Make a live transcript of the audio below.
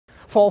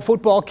Fall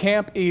football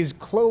camp is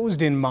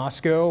closed in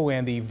Moscow,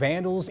 and the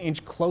Vandals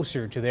inch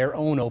closer to their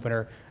own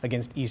opener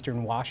against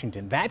Eastern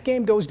Washington. That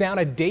game goes down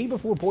a day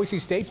before Boise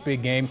State's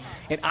big game,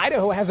 and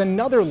Idaho has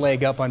another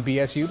leg up on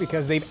BSU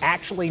because they've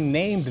actually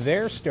named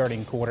their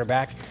starting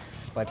quarterback,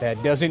 but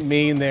that doesn't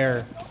mean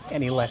they're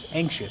any less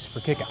anxious for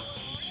kickoff.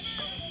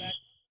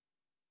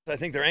 I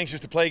think they're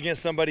anxious to play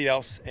against somebody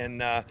else,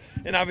 and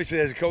obviously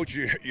as a coach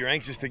you're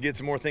anxious to get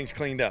some more things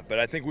cleaned up. But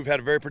I think we've had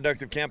a very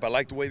productive camp. I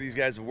like the way these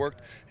guys have worked.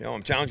 You know,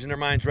 I'm challenging their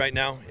minds right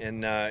now,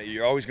 and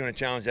you're always going to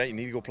challenge that. You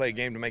need to go play a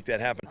game to make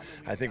that happen.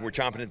 I think we're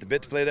chomping at the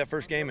bit to play that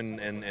first game,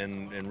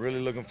 and really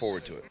looking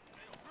forward to it.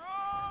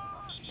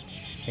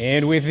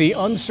 And with the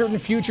uncertain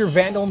future,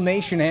 Vandal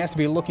Nation has to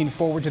be looking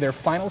forward to their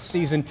final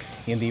season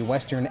in the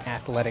Western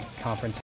Athletic Conference.